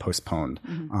they postponed.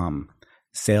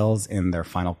 Sales in their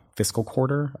final fiscal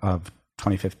quarter of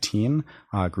 2015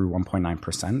 grew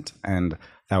 1.9%. And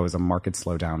that was a market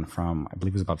slowdown from, I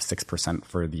believe it was above 6%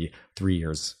 for the 3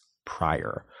 years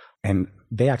prior. And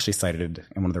they actually cited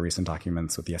in one of the recent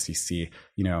documents with the SEC,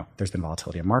 there's been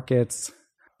volatility in markets,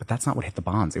 but that's not what hit the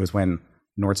bonds. It was when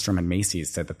Nordstrom and Macy's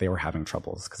said that they were having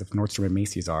troubles. Because if Nordstrom and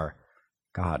Macy's are,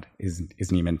 God, is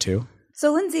Neiman too?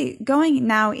 So, Lindsay, going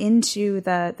now into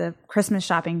the Christmas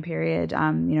shopping period,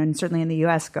 and certainly in the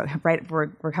U.S.,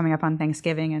 we're coming up on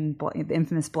Thanksgiving and the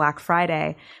infamous Black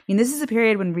Friday. This is a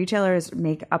period when retailers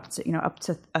make up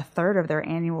to a third of their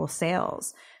annual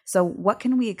sales. So, what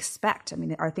can we expect?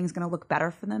 Are things going to look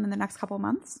better for them in the next couple of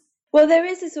months? Well, there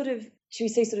is a sort of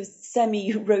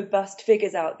semi-robust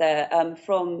figures out there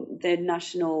from the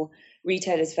National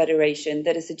Retailers Federation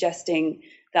that are suggesting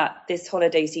that this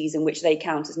holiday season, which they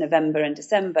count as November and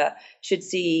December, should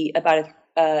see about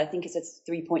I think it's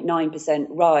a 3.9%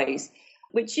 rise,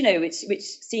 which which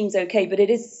seems okay, but it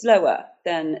is slower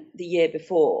than the year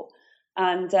before,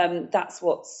 and that's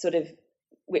what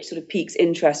which piques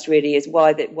interest really is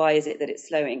why is it that it's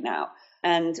slowing now.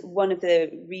 And one of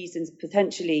the reasons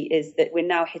potentially is that we're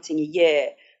now hitting a year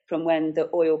from when the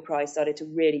oil price started to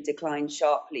really decline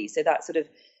sharply. So that sort of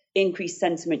increased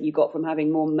sentiment you got from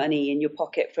having more money in your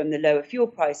pocket from the lower fuel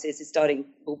prices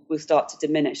will start to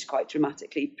diminish quite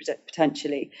dramatically,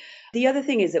 potentially. The other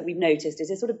thing is that we've noticed is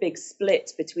a sort of big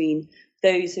split between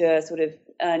those who are sort of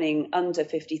earning under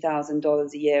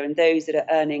 $50,000 a year and those that are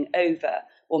earning over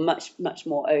or much, much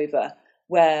more over.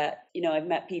 Where, I've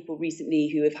met people recently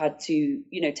who have had to,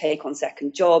 take on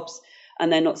second jobs and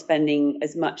they're not spending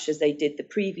as much as they did the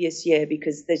previous year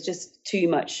because there's just too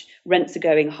much. Rents are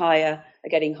going higher. are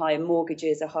getting higher,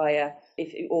 mortgages are higher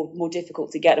or more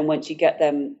difficult to get, and once you get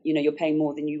them, you're paying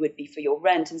more than you would be for your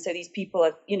rent. And so these people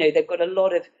are, they've got a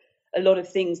lot of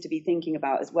things to be thinking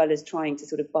about, as well as trying to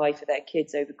sort of buy for their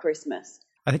kids over Christmas.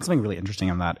 I think something really interesting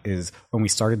on that is when we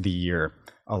started the year,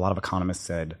 a lot of economists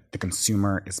said the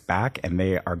consumer is back and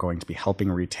they are going to be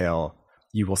helping retail.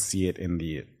 You will see it in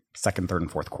the second, third,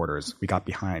 and fourth quarters. We got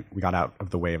out of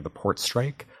the way of the port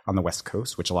strike on the West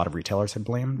Coast, which a lot of retailers had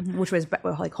blamed. Which was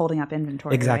like holding up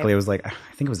inventory. Exactly. Right? It was like, I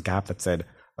think it was Gap that said,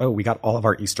 oh, we got all of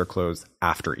our Easter clothes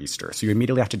after Easter. So you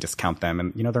immediately have to discount them.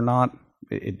 And, they're not,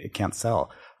 it can't sell.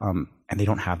 And they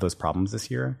don't have those problems this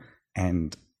year.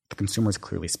 And the consumer is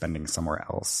clearly spending somewhere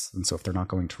else. And so if they're not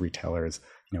going to retailers,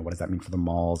 what does that mean for the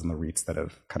malls and the REITs that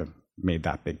have kind of made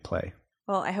that big play?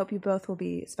 Well, I hope you both will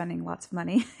be spending lots of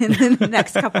money in the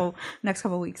next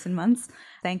couple weeks and months.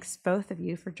 Thanks, both of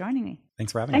you, for joining me.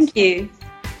 Thanks for having us. Thank you.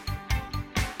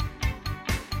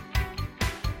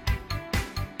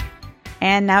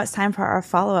 And now it's time for our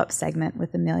follow-up segment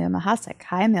with Amelia Mahasik.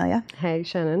 Hi, Amelia. Hey,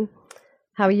 Shannon.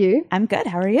 How are you? I'm good.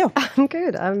 How are you? I'm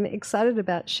good. I'm excited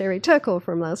about Sherry Turkle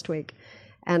from last week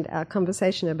and our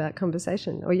conversation about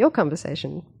conversation, or your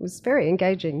conversation was very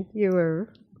engaging. You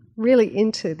were really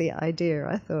into the idea,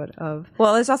 I thought, of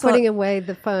there's also putting away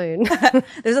the phone.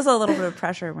 There's also a little bit of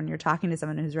pressure when you're talking to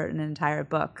someone who's written an entire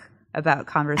book about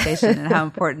conversation and how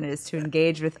important it is to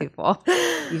engage with people.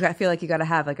 I feel like you got to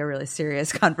have like a really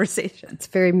serious conversation. It's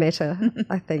very meta,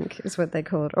 I think, is what they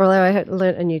call it. Although I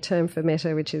learnt a new term for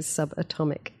meta, which is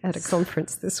subatomic, at a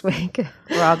conference this week.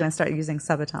 We're all going to start using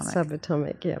subatomic.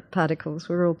 Subatomic, yeah, particles.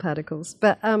 We're all particles.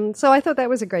 But so I thought that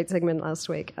was a great segment last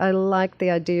week. I liked the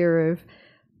idea of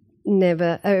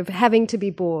having to be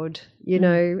bored,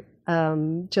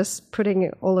 just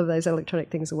putting all of those electronic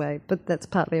things away. But that's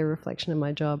partly a reflection of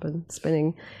my job and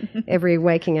spending every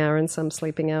waking hour and some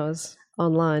sleeping hours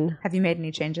online. Have you made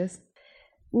any changes?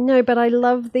 No, but I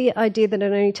love the idea that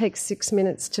it only takes 6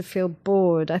 minutes to feel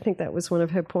bored. I think that was one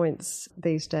of her points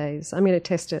these days. I'm going to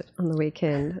test it on the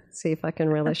weekend, see if I can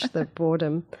relish the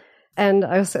boredom. And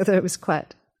I also thought it was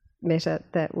quite meta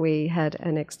that we had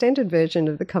an extended version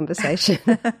of the conversation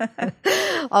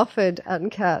offered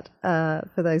uncut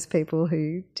for those people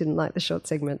who didn't like the short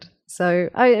segment. So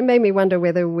it made me wonder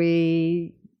whether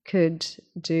we could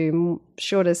do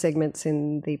shorter segments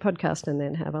in the podcast and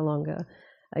then have a longer.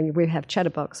 We have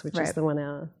Chatterbox, which is the 1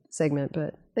 hour segment,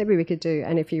 but maybe we could do,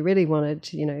 and if you really wanted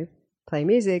to, play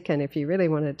music, and if you really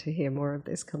wanted to hear more of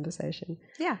this conversation.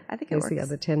 Yeah, I think it works. The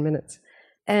other 10 minutes.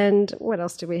 And what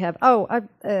else do we have?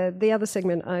 The other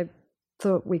segment I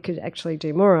thought we could actually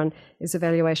do more on is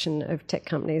evaluation of tech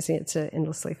companies. It's an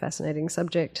endlessly fascinating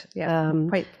subject. Yeah,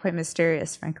 quite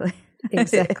mysterious, frankly.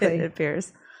 Exactly. It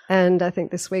appears. And I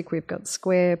think this week we've got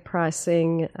Square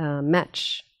pricing,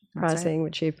 Match pricing,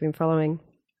 which you've been following.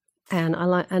 And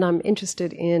I'm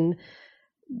interested in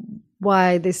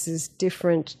why this is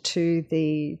different to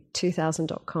the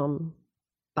 2000.com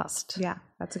bust. Yeah,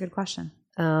 that's a good question.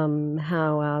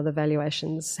 How are the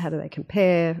valuations? How do they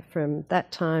compare from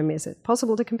that time? Is it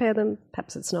possible to compare them?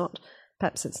 Perhaps it's not.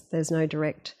 Perhaps there's no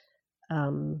direct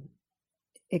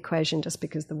equation just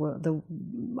because the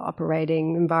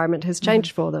operating environment has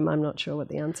changed for them. I'm not sure what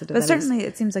the answer to that is. But certainly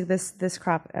it seems like this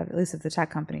crop, at least of the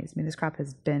tech companies, this crop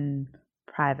has been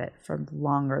private for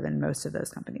longer than most of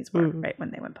those companies were, right,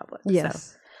 when they went public.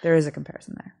 Yes. So there is a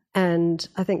comparison there. And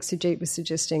I think Sujit was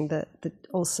suggesting that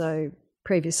also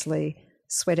previously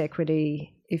sweat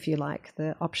equity, if you like,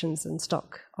 the options and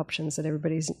stock options that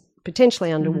everybody's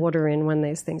potentially underwater in when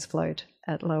these things float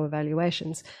at lower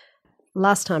valuations.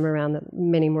 Last time around, that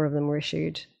many more of them were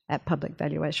issued at public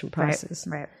valuation prices.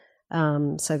 Right.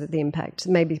 So that the impact,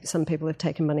 maybe some people have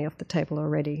taken money off the table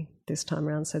already this time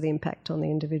around, so the impact on the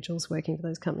individuals working for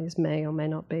those companies may or may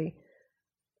not be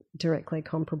directly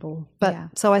comparable.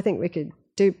 But so I think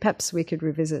perhaps we could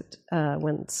revisit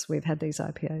once we've had these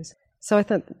IPOs. So I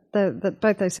thought that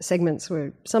both those segments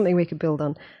were something we could build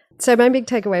on. So my big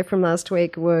takeaway from last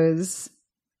week was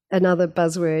another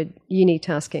buzzword,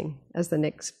 unitasking, as the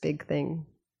next big thing.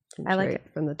 I like it.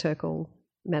 From the Turkle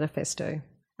manifesto.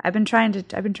 I've been trying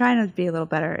to be a little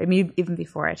better. I mean, even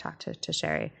before I talked to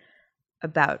Sherry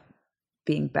about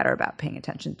being better about paying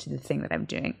attention to the thing that I'm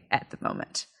doing at the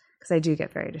moment, because I do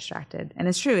get very distracted. And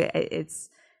it's true.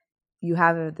 You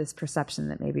have this perception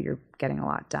that maybe you're getting a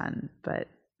lot done, but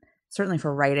certainly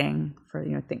for writing, for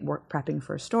prepping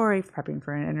for a story, prepping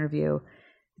for an interview,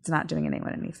 it's not doing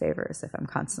anyone any favors if I'm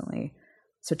constantly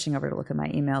switching over to look at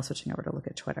my email, switching over to look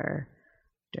at Twitter,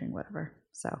 doing whatever.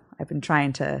 So I've been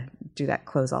trying to do that,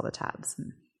 close all the tabs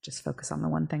and just focus on the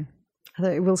one thing. I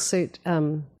thought it will suit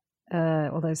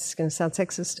although it's going to sound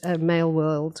sexist, male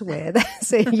world where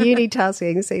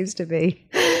unitasking seems to be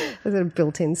a sort of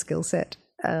built-in skill set.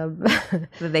 So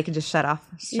they can just shut off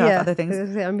other things.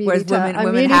 Whereas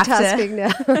women have to.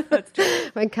 Now. That's true.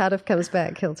 When Cardiff comes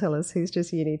back, he'll tell us he's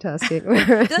just unitasking.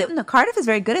 No, Cardiff is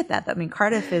very good at that. I mean,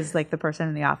 Cardiff is like the person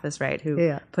in the office, right,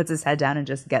 who puts his head down and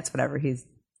just gets whatever he's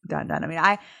done. I mean,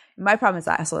 my problem is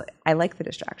I like the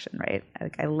distraction, right?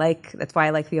 That's why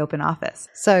I like the open office.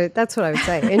 So that's what I would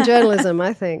say. In journalism,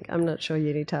 I'm not sure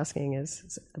unitasking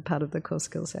is a part of the core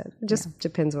skill set. It just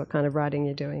depends what kind of writing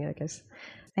you're doing, I guess.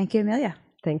 Thank you, Amelia.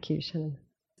 Thank you, Shannon.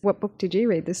 What book did you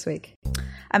read this week?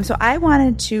 So I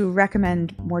wanted to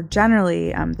recommend more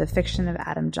generally the fiction of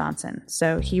Adam Johnson.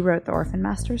 So he wrote The Orphan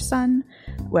Master's Son,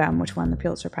 which won the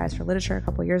Pulitzer Prize for Literature a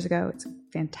couple of years ago. It's a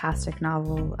fantastic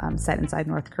novel set inside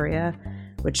North Korea,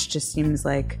 which just seems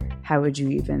like, how would you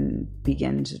even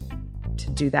begin to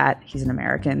do that? He's an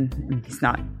American, and he's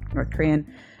not North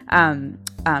Korean.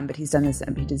 But he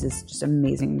does this just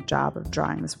amazing job of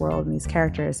drawing this world and these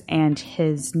characters. And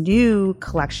his new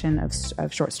collection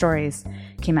of short stories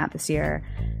came out this year,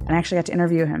 and I actually got to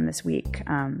interview him this week.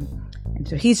 And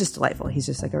so he's just delightful. He's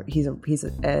just like he's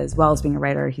as well as being a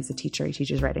writer, he's a teacher. He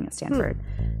teaches writing at Stanford,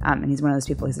 and he's one of those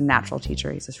people. He's a natural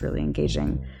teacher. He's just really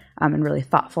engaging and really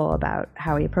thoughtful about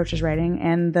how he approaches writing.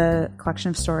 And the collection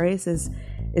of stories is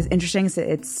interesting.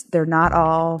 They're not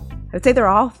all. I would say they're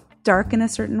all dark in a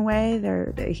certain way.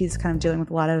 He's kind of dealing with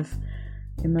a lot of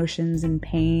emotions and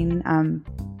pain,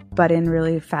 but in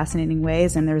really fascinating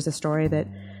ways. And there's a story that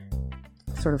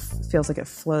sort of feels like it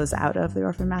flows out of The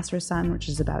Orphan Master's Son, which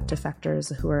is about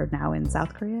defectors who are now in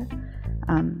South Korea.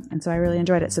 And so I really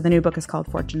enjoyed it. So the new book is called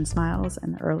Fortune Smiles,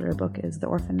 and the earlier book is The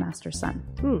Orphan Master's Son.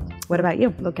 What about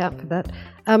you? Look out for that.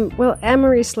 Well,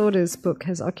 Anne-Marie Slaughter's book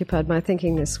has occupied my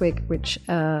thinking this week, which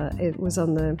it was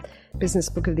on the Business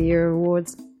Book of the Year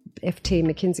Awards, FT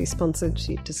McKinsey sponsored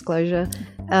disclosure.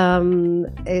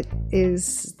 It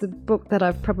is the book that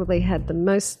I've probably had the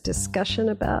most discussion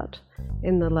about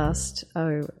in the last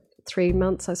 3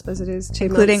 months, I suppose it is, 2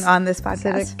 months. Including on this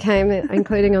podcast.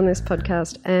 Including on this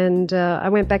podcast. And I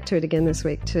went back to it again this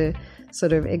week to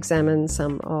sort of examine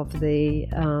some of the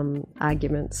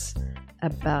arguments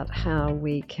about how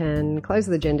we can close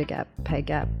the gender gap, pay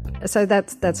gap. So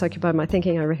that's occupied my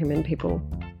thinking. I recommend people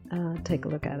take a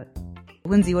look at it.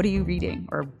 Lindsay, what are you reading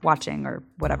or watching or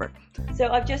whatever? So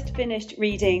I've just finished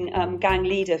reading Gang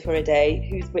Leader for a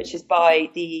Day, which is by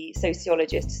the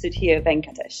sociologist Sudhir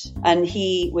Venkatesh. And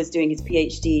he was doing his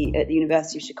PhD at the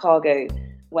University of Chicago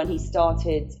when he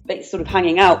started sort of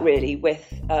hanging out really with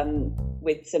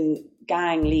some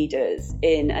gang leaders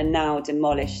in a now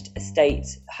demolished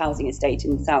housing estate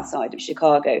in the south side of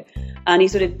Chicago. And he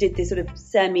sort of did this sort of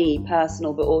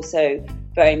semi-personal but also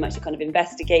very much a kind of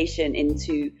investigation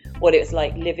into what it was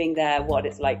like living there, what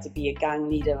it's like to be a gang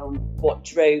leader, and what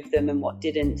drove them and what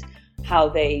didn't, how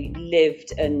they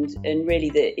lived, and really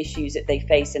the issues that they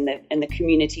faced and the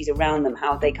communities around them,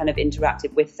 how they kind of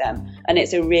interacted with them. And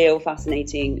it's a real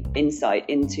fascinating insight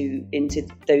into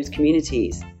those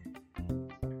communities.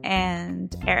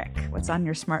 And Eric, what's on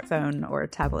your smartphone or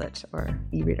tablet or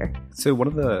e-reader? So one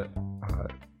of the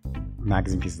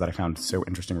magazine pieces that I found so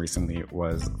interesting recently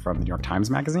was from the New York Times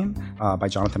Magazine by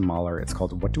Jonathan Mahler. It's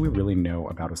called "What Do We Really Know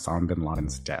About Osama bin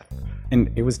Laden's Death?"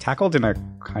 And it was tackled in a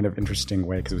kind of interesting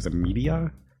way because it was a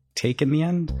media take in the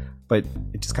end, but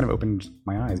it just kind of opened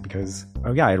my eyes because, I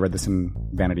had read this in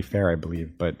Vanity Fair, I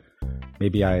believe, but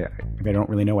maybe I don't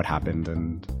really know what happened,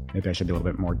 and maybe I should be a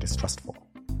little bit more distrustful.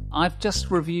 I've just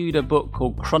reviewed a book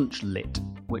called Crunch Lit,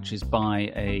 which is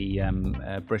by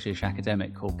a British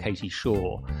academic called Katie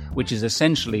Shaw, which is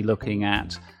essentially looking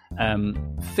at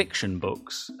fiction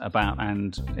books about,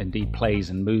 and indeed plays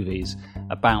and movies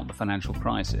about, the financial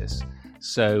crisis.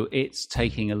 So it's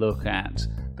taking a look at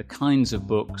the kinds of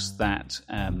books that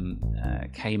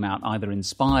came out either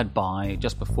inspired by,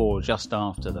 just before or just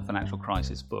after the financial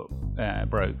crisis broke.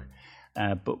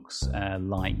 Books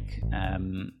like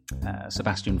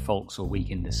Sebastian Falk's A Week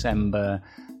in December,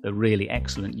 the really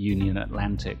excellent Union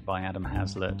Atlantic by Adam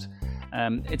Hazlitt.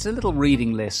 It's a little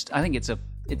reading list. I think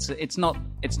it's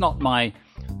not my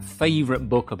favourite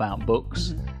book about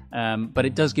books, but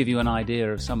it does give you an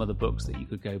idea of some of the books that you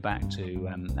could go back to,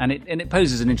 and it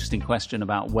poses an interesting question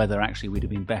about whether actually we'd have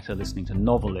been better listening to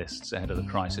novelists ahead of the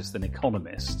crisis than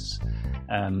economists,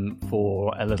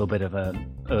 for a little bit of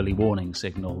an early warning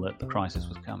signal that the crisis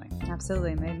was coming.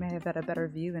 Absolutely. They may have had a better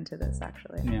view into this,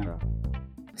 actually. Yeah.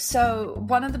 So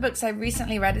one of the books I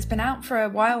recently read, it's been out for a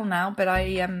while now, but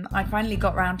I finally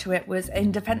got round to it, was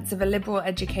In Defense of a Liberal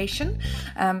Education,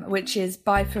 which is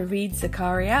by Fareed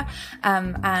Zakaria.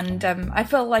 I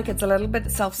feel like it's a little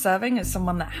bit self-serving as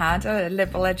someone that had a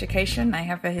liberal education. I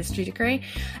have a history degree.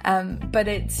 But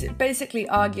it's basically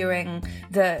arguing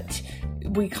that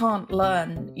we can't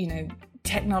learn,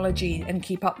 technology and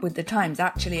keep up with the times.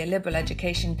 Actually, a liberal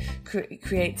education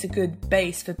creates a good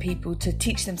base for people to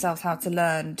teach themselves how to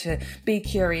learn, to be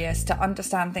curious, to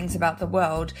understand things about the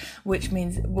world, which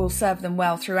means will serve them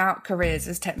well throughout careers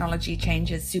as technology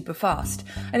changes super fast.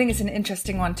 I think it's an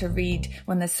interesting one to read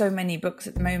when there's so many books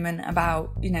at the moment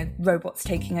about, robots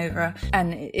taking over,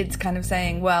 and it's kind of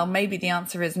saying, well, maybe the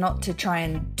answer is not to try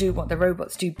and do what the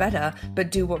robots do better, but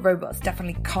do what robots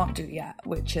definitely can't do yet,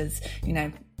 which is,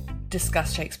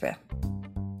 discuss Shakespeare.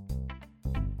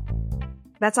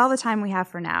 That's all the time we have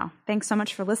for now. Thanks so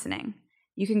much for listening.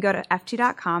 You can go to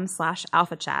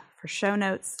ft.com/alphachat for show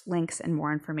notes, links, and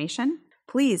more information.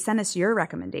 Please send us your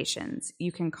recommendations.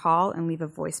 You can call and leave a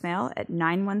voicemail at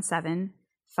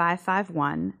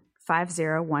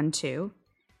 917-551-5012.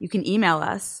 You can email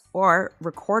us or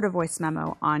record a voice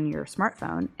memo on your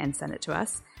smartphone and send it to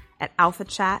us at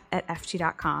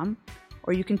alphachat@ft.com,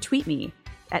 or you can tweet me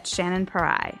at Shannon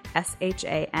Pareil,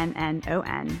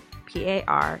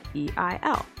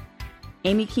 ShannonPareil.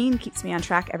 Amy Keene keeps me on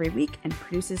track every week and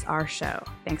produces our show.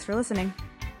 Thanks for listening.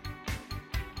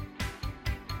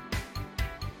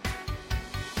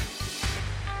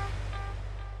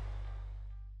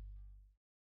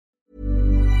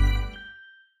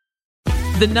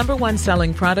 The number one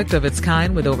selling product of its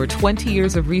kind with over 20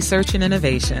 years of research and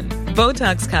innovation.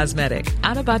 Botox Cosmetic,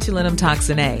 out of botulinum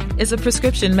toxin A, is a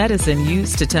prescription medicine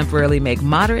used to temporarily make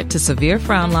moderate to severe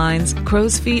frown lines,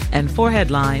 crow's feet, and forehead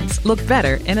lines look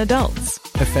better in adults.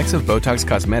 Effects of Botox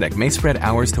Cosmetic may spread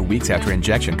hours to weeks after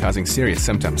injection, causing serious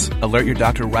symptoms. Alert your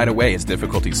doctor right away as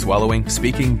difficulty swallowing,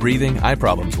 speaking, breathing, eye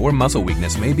problems, or muscle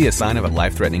weakness may be a sign of a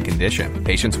life-threatening condition.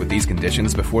 Patients with these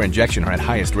conditions before injection are at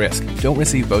highest risk. Don't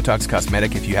receive Botox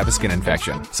Cosmetic if you have a skin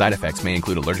infection. Side effects may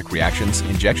include allergic reactions,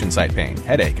 injection site pain,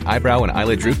 headache, eyebrow and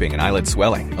eyelid drooping, and eyelid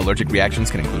swelling. Allergic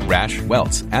reactions can include rash,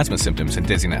 welts, asthma symptoms, and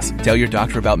dizziness. Tell your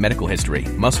doctor about medical history,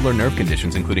 muscle or nerve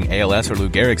conditions including ALS or Lou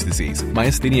Gehrig's disease,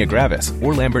 myasthenia gravis,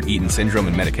 or Lambert-Eaton syndrome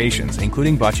and medications,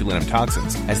 including botulinum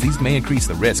toxins, as these may increase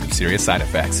the risk of serious side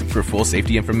effects. For full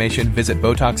safety information, visit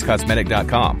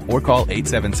BotoxCosmetic.com or call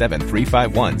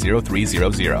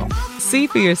 877-351-0300. See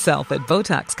for yourself at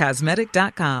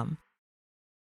BotoxCosmetic.com.